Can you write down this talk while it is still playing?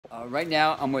Right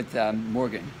now, I'm with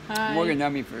Morgan. Hi. Morgan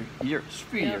known me for years,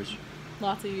 years.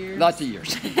 Lots of years. Lots of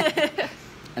years.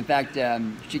 In fact,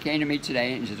 she came to me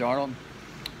today and says, Arnold,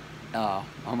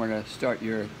 I'm going to start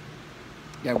your,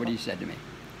 what he said to me.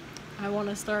 I want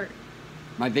to start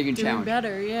my vegan doing challenge.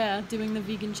 better, yeah. Doing the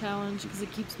vegan challenge because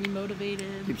it keeps me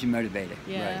motivated. Keeps you motivated.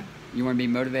 Yeah. Right. You want to be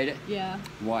motivated? Yeah.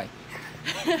 Why?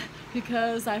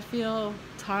 Because I feel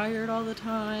tired all the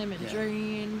time and Yeah.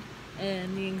 drained,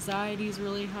 and the anxiety is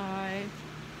really high.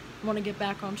 I want to get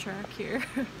back on track here.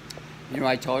 You know,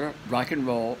 I told her, rock and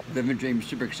roll, live and dream,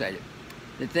 super excited.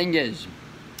 The thing is,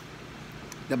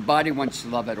 the body wants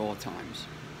love at all times.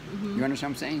 Mm-hmm. You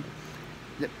understand what I'm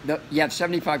saying? You have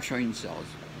 75 trillion cells.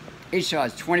 Each cell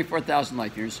has 24,000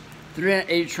 life years,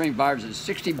 380 trillion viruses,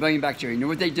 60 billion bacteria. You know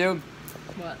what they do?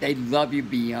 What? They love you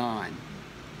beyond.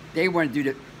 They want to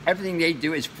do everything they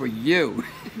do is for you.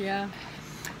 Yeah.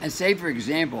 And say, for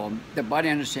example, the body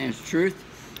understands truth,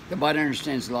 the body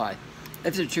understands lie.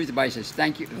 If the truth, the body says,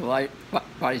 thank you, the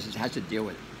body says, has to deal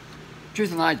with it.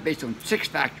 Truth and lie is based on 6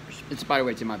 factors. It's, by the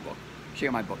way, it's in my book. She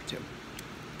got my book, too.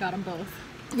 Got them both.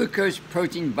 Glucose,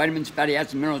 protein, vitamins, fatty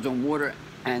acids, minerals, and water,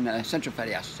 and essential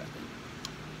fatty acids, I think.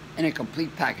 In a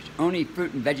complete package. Only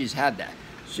fruit and veggies have that.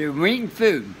 So when you're eating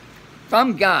food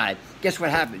from God, guess what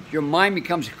happens? Your mind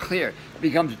becomes clear,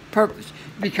 becomes purpose,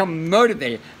 you become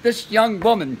motivated. This young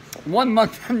woman, 1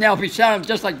 month from now, will be sounding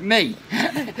just like me.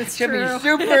 It's She'll true. be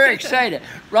super excited.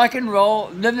 Rock and roll,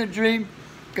 live the dream,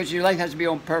 because your life has to be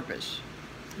on purpose.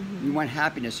 Mm-hmm. You want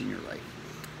happiness in your life.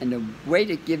 And the way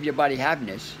to give your body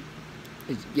happiness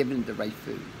is giving it the right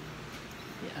food.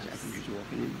 Yes. I think she's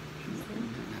walking in. She's walking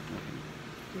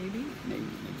in. Maybe. Maybe.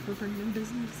 We're bringing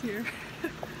business here.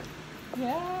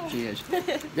 Yeah. She is.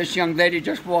 This young lady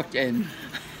just walked in,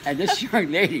 and this young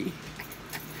lady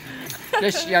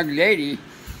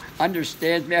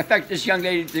understands me. In fact, this young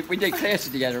lady, we did classes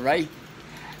together, right?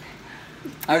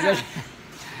 Hello.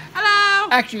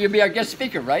 Actually, you'll be our guest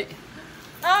speaker, right?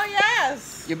 Oh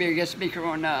yes. You'll be our guest speaker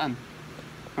on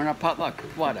our potluck.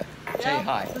 Wada. Say Yep.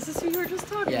 hi. This is who you were just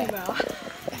talking Yeah. about.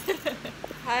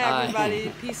 Hi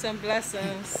everybody. Peace and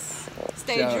blessings.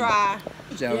 Stay dry.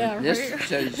 So Yeah, this,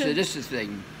 right. so this is the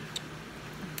thing.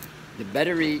 The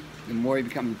better you eat, the more you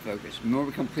become focused. The more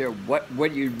you become clear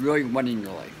what you really want in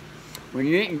your life. When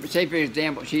you're eating, say for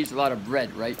example, she eats a lot of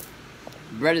bread, right?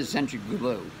 Bread is essentially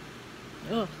glue.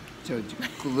 Ugh. So it's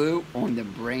glue on the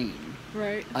brain.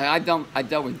 Right. I dealt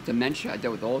with dementia. I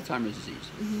dealt with Alzheimer's disease.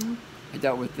 Mm-hmm. I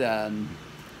dealt with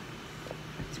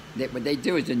what they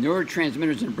do is the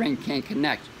neurotransmitters in the brain can't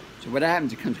connect. So what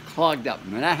happens? It becomes clogged up.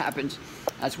 And when that happens,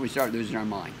 that's when we start losing our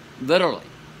mind, literally.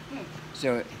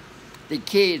 So the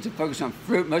key is to focus on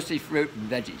fruit, mostly fruit and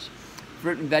veggies.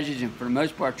 Fruit and veggies, and for the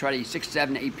most part, try to eat 6,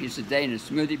 7, 8 pieces a day in a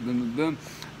smoothie. Boom, boom, boom.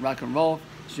 Rock and roll.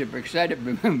 Super excited.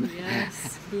 Boom, boom.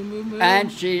 Yes. Boom, boom, boom.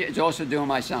 And she is also doing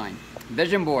my sign,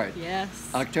 vision board. Yes.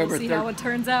 October We'll see how it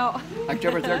turns out.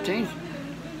 October 13th.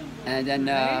 And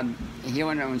then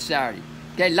healing on Saturday.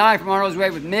 Okay, live from Arnold's Way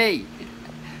with me,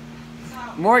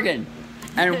 Morgan.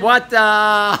 And what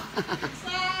the?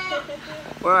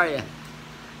 Where are you?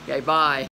 Okay, bye.